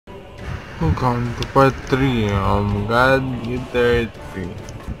Welcome to part 3 God Eater 3.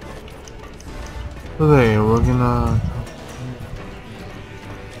 Today we're gonna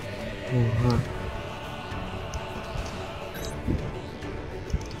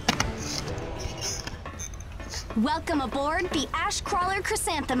Welcome aboard the Ash Crawler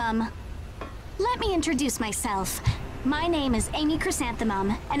Chrysanthemum. Let me introduce myself. My name is Amy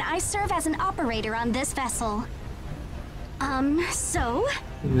Chrysanthemum, and I serve as an operator on this vessel.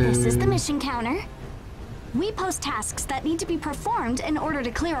 This is the mission counter. We post tasks that need to be performed in order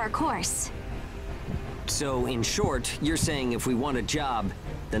to clear our course. So, in short, you're saying if we want a job,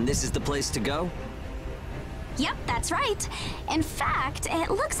 then this is the place to go? Yep, that's right. In fact, it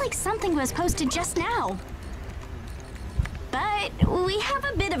looks like something was posted just now. But we have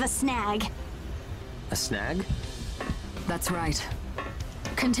a bit of a snag. A snag? That's right.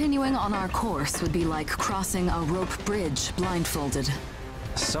 Continuing on our course would be like crossing a rope bridge blindfolded.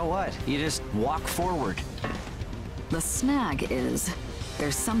 So what? You just walk forward. The snag is,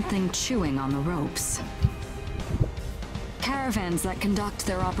 there's something chewing on the ropes. Caravans that conduct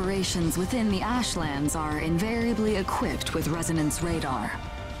their operations within the Ashlands are invariably equipped with resonance radar.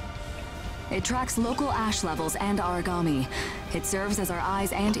 It tracks local ash levels and origami. It serves as our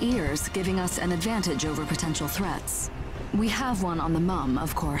eyes and ears, giving us an advantage over potential threats. We have one on the Mum,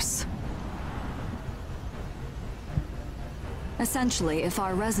 of course. Essentially, if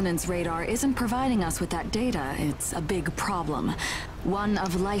our resonance radar isn't providing us with that data, it's a big problem. One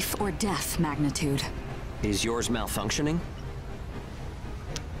of life or death magnitude. Is yours malfunctioning?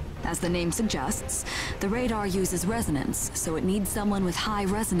 As the name suggests, the radar uses resonance, so it needs someone with high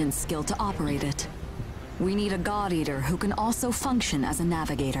resonance skill to operate it. We need a God Eater who can also function as a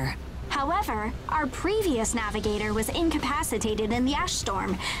navigator. However, our previous navigator was incapacitated in the ash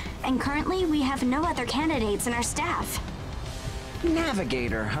storm, and currently we have no other candidates in our staff.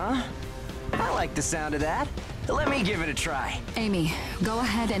 Navigator, huh? I like the sound of that. Let me give it a try. Amy, go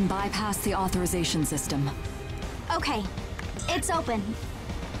ahead and bypass the authorization system. Okay, it's open.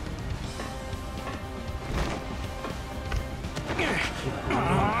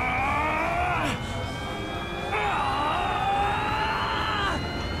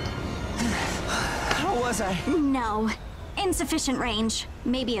 How was I? No. Insufficient range.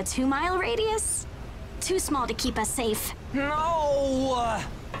 Maybe a 2-mile radius? Too small to keep us safe. No!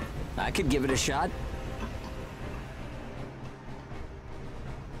 I could give it a shot.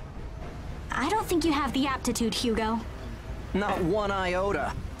 I don't think you have the aptitude, Hugo. Not one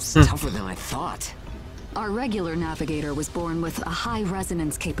iota. It's tougher than I thought. Our regular navigator was born with a high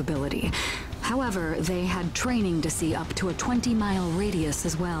resonance capability. However, they had training to see up to a 20-mile radius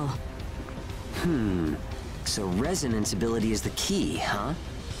as well. So resonance ability is the key, huh?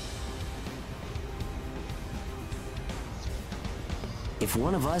 If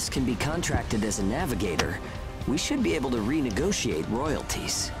one of us can be contracted as a navigator, we should be able to renegotiate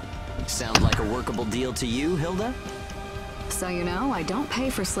royalties. Sound like a workable deal to you, Hilda? So you know, I don't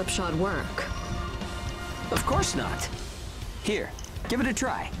pay for slipshod work. Of course not. Here, give it a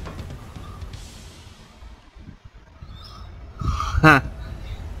try. Huh.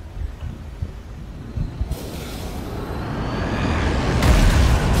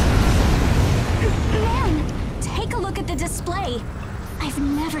 Man, take a look at the display. I've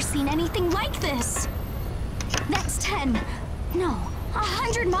never seen anything like this. That's 10. No,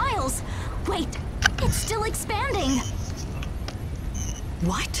 100 miles. Wait, it's still expanding.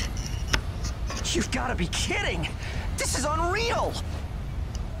 What? You've got to be kidding! This is unreal!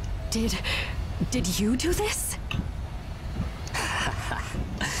 Did you do this?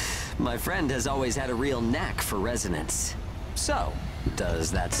 My friend has always had a real knack for resonance. So,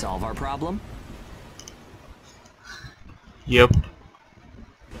 does that solve our problem? Yep.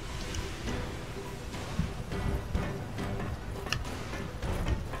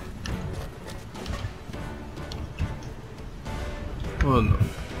 Oh no.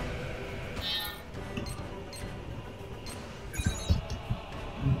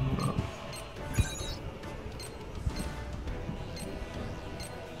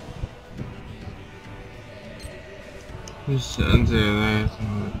想起来什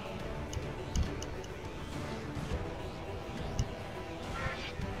么？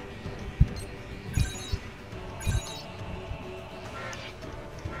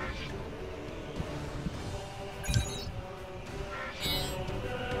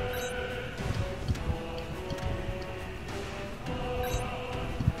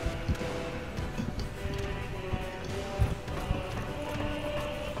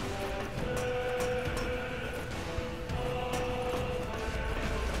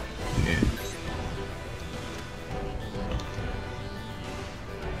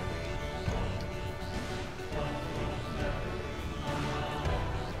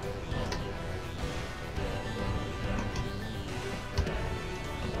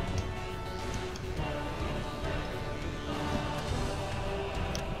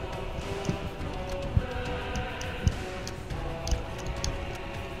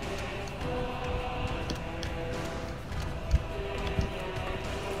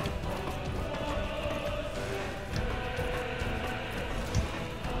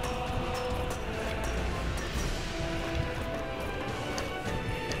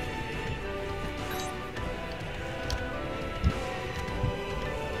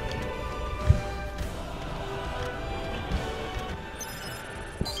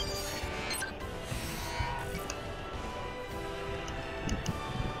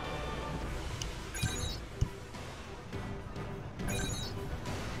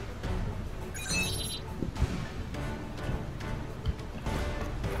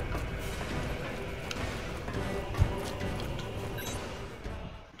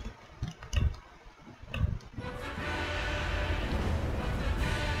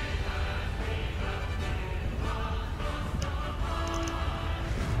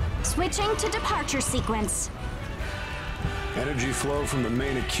 Switching to departure sequence. Energy flow from the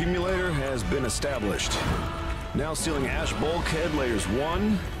main accumulator has been established. Now sealing ash bulkhead layers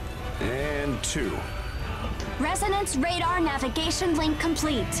 1 and 2. Resonance radar navigation link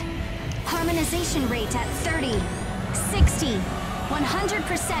complete. Harmonization rate at 30, 60,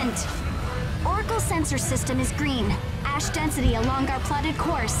 100%. Oracle sensor system is green. Ash density along our plotted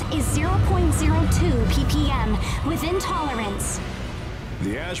course is 0.02 ppm, within tolerance.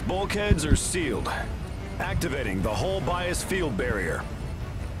 The ash bulkheads are sealed, activating the whole bias field barrier.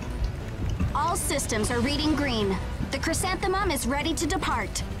 All systems are reading green. The chrysanthemum is ready to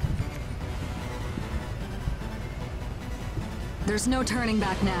depart. There's no turning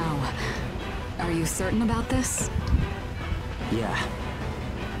back now. Are you certain about this? Yeah.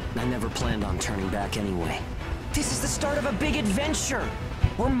 I never planned on turning back anyway. This is the start of a big adventure.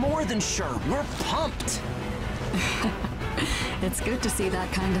 We're more than sure. We're pumped. It's good to see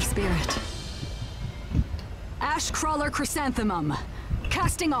that kind of spirit. Ash Crawler Chrysanthemum.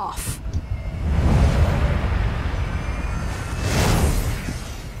 Casting off.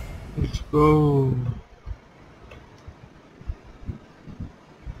 Let's go.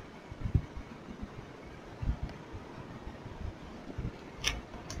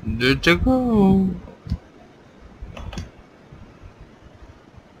 Let's go.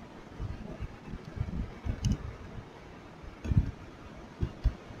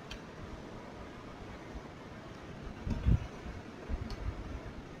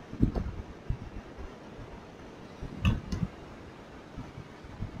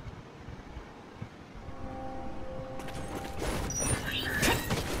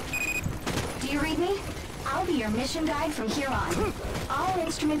 Do you read me? I'll be your mission guide from here on. All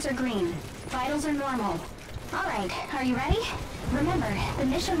instruments are green. Vitals are normal. Alright, are you ready? Remember, the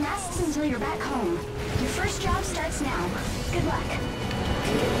mission lasts until you're back home. Your first job starts now. Good luck.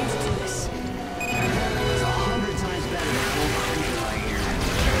 Let's do this. It's 100 times better than old creature I hear.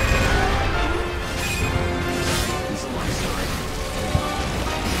 It's a long story.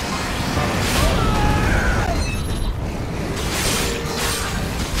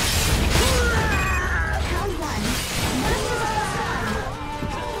 Round one. First is almost done.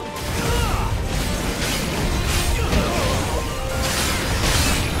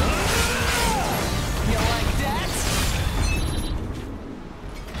 You like that?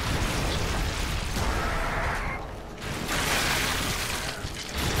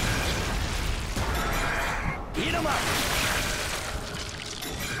 Eat 'em up!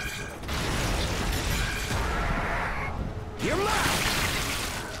 You're mine!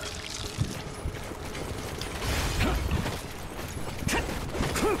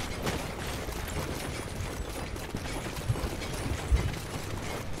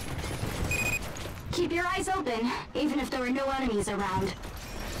 Keep your eyes open, even if there are no enemies around.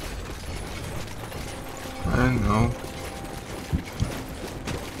 I know.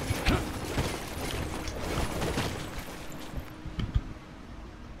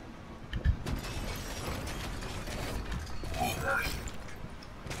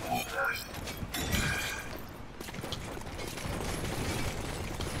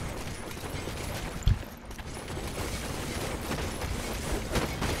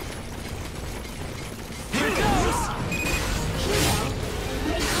 Here goes! Hugo,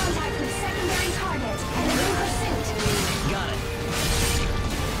 make contact with secondary target and in pursuit. Got it.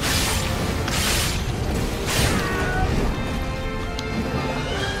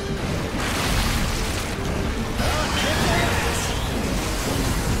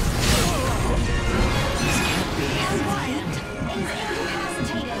 Round one. Is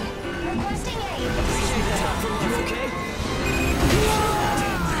incapacitated. Requesting aid. You okay?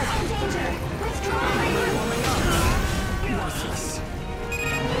 In danger. Withdraw. Worthless.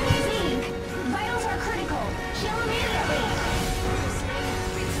 Zeke, vitals are critical. Heal immediately.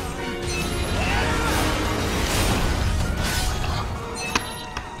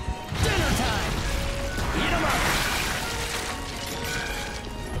 Dinner time! Eat 'em up!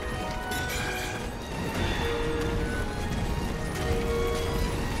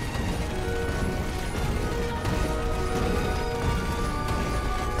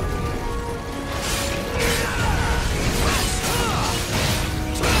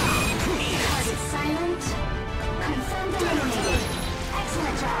 Target silent. Confirmed eliminated.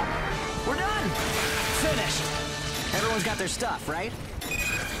 Excellent job. We're done! Finished! Everyone's got their stuff, right?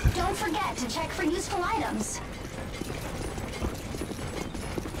 Don't forget to check for useful items.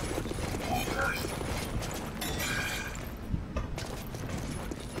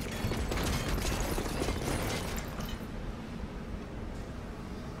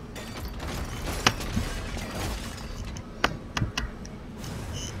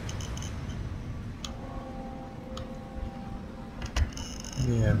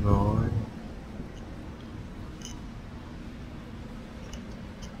 Yeah, rồi.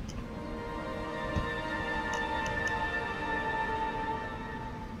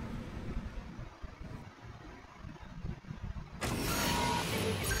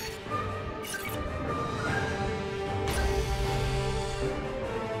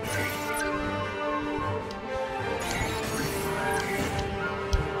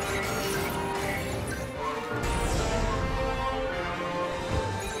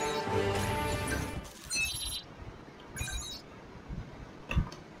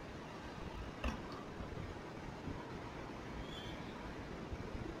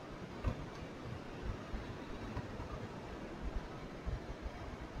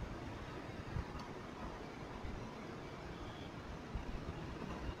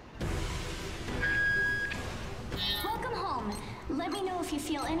 Welcome home. Let me know if you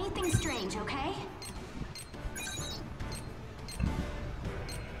feel anything strange, okay?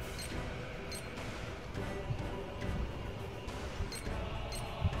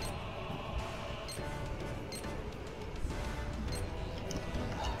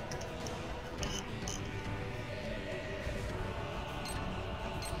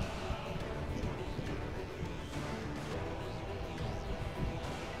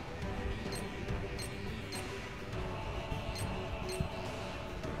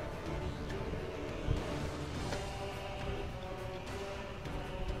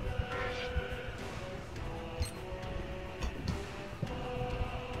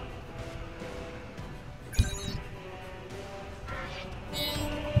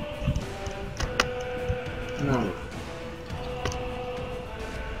 No.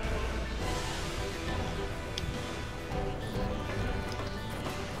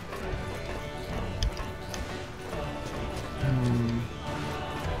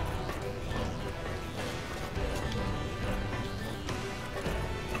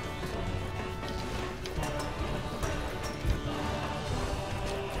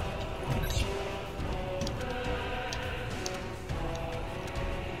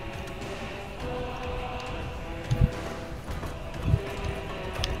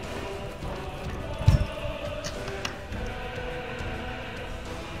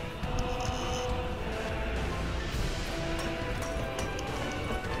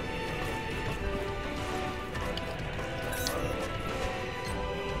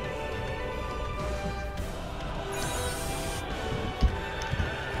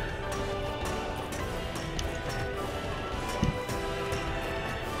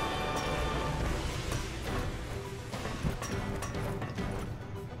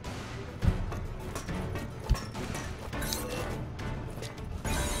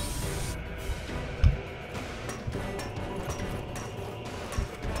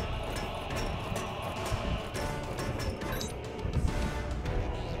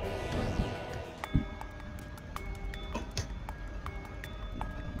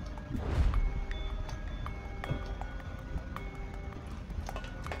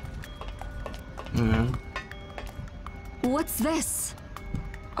 What's this?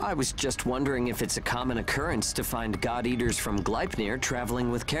 I was just wondering if it's a common occurrence to find God-eaters from Gleipnir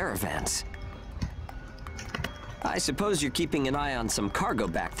traveling with caravans. I suppose you're keeping an eye on some cargo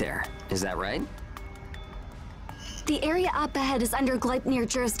back there, is that right? The area up ahead is under Gleipnir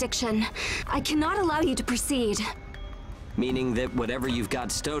jurisdiction. I cannot allow you to proceed. Meaning that whatever you've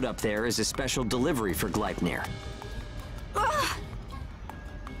got stowed up there is a special delivery for Gleipnir.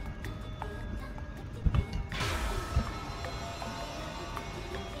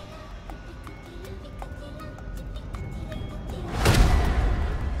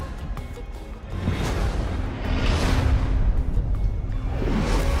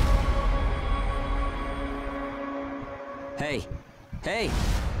 Hey, hey,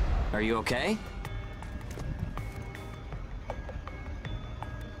 are you okay?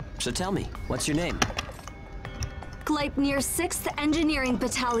 So tell me, what's your name? Gleipnir 6th Engineering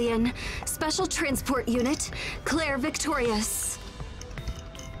Battalion, Special Transport Unit, Claire Victorious.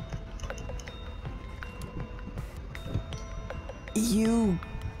 You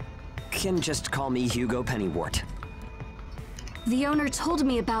can just call me Hugo Pennywort. The owner told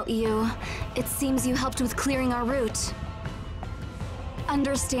me about you. It seems you helped with clearing our route.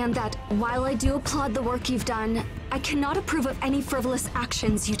 Understand that while I do applaud the work you've done, I cannot approve of any frivolous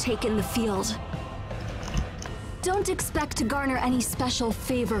actions you take in the field. Don't expect to garner any special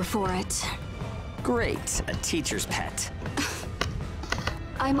favor for it. Great, a teacher's pet.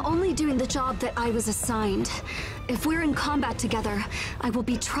 I'm only doing the job that I was assigned. If we're in combat together, I will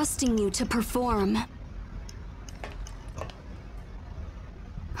be trusting you to perform.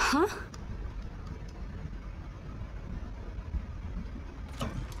 Huh?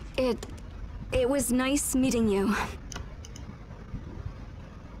 It was nice meeting you.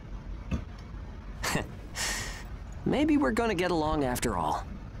 Maybe we're gonna get along after all.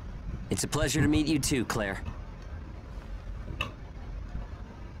 It's a pleasure to meet you too, Claire.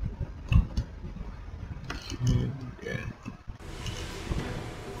 Yeah.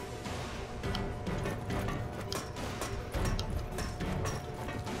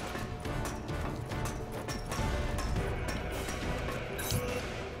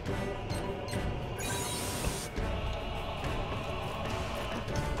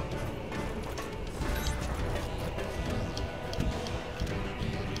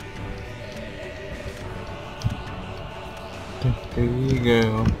 There you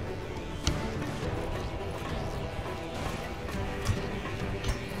go.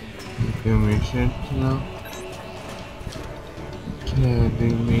 Information now.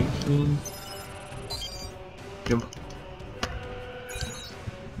 Animation. Jump.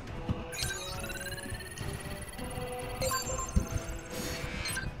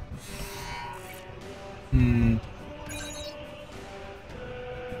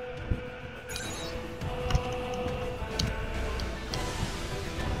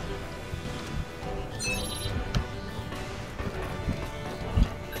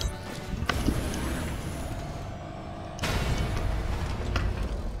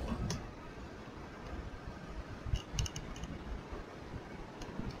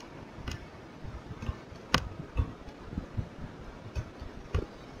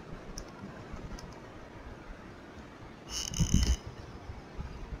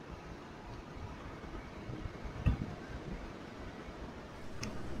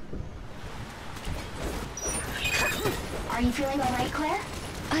 Are you feeling alright, Claire?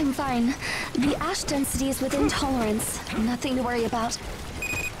 I'm fine. The ash density is within tolerance. Nothing to worry about.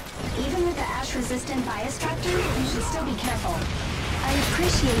 Even with the ash-resistant biostructure, you should still be careful. I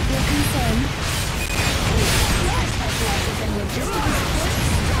appreciate your concern. Claire specializes in logistical support.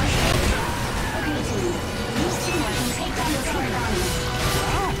 Okay, team. These teamwork can take down this origami.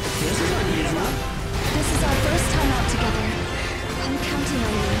 This is unusual. This is our first time out together. I'm counting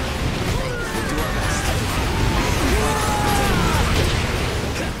on you. We'll do our best.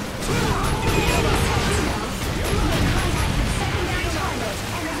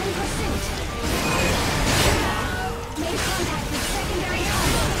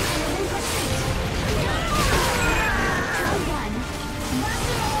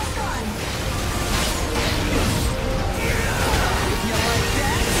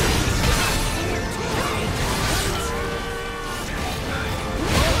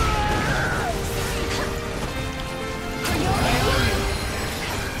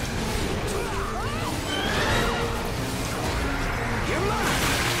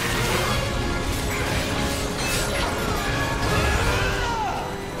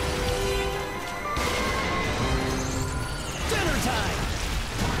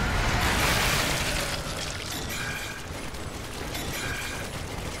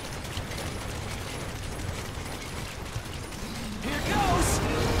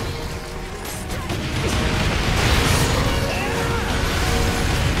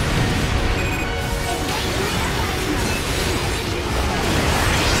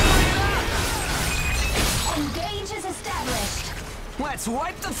 Let's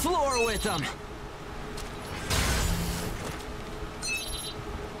wipe the floor with them!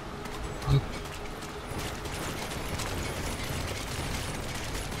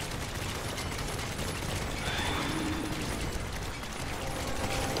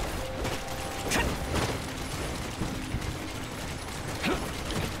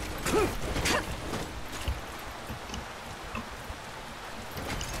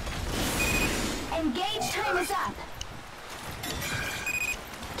 Engage time is up!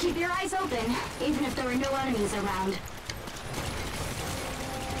 Keep your eyes open, even if there are no enemies around.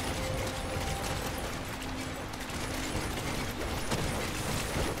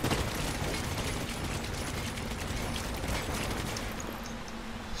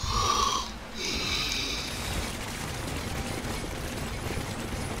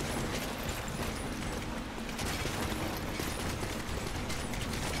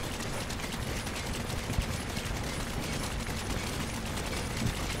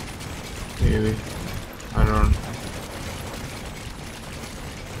 Maybe. I don't know.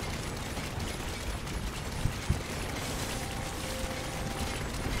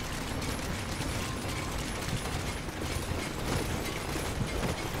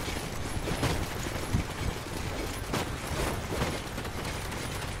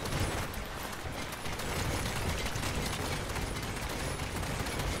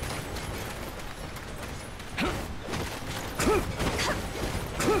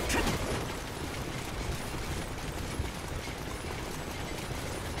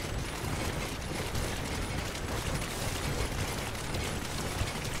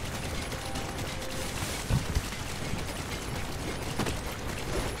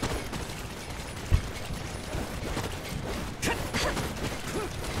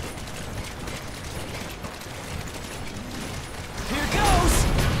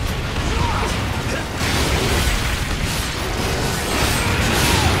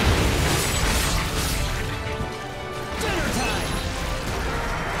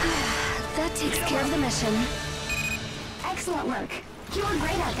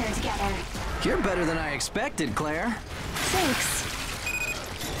 there together. You're better than I expected, Claire. Thanks.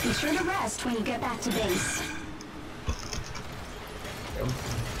 Be sure to rest when you get back to base.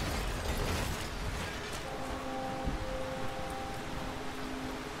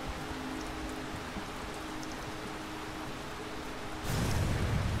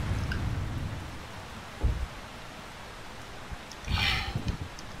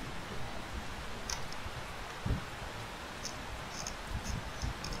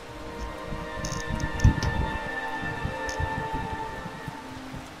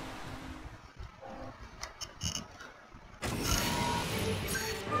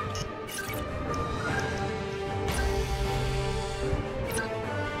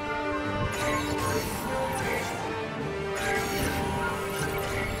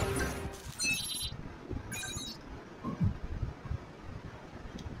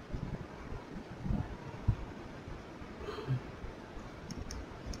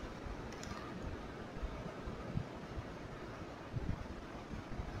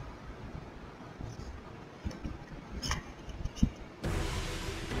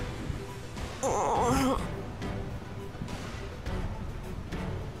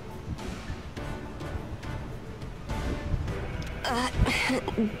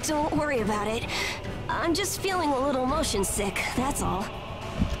 Don't worry about it. I'm just feeling a little motion sick, that's all.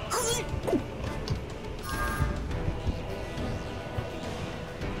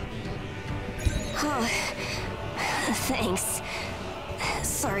 Thanks.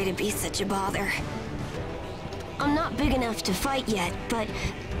 Sorry to be such a bother. I'm not big enough to fight yet, but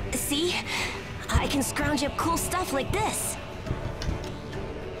see? I can scrounge up cool stuff like this.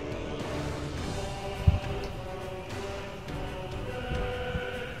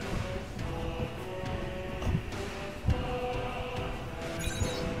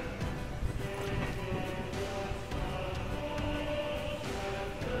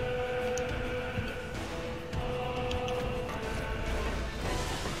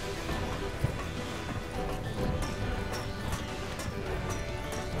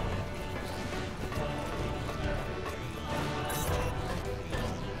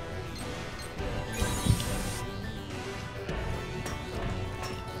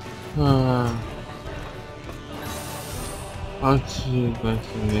 아치가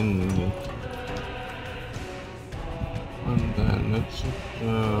생겼는데 and then let's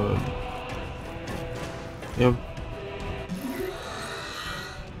yep,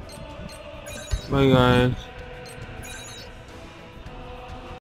 bye guys.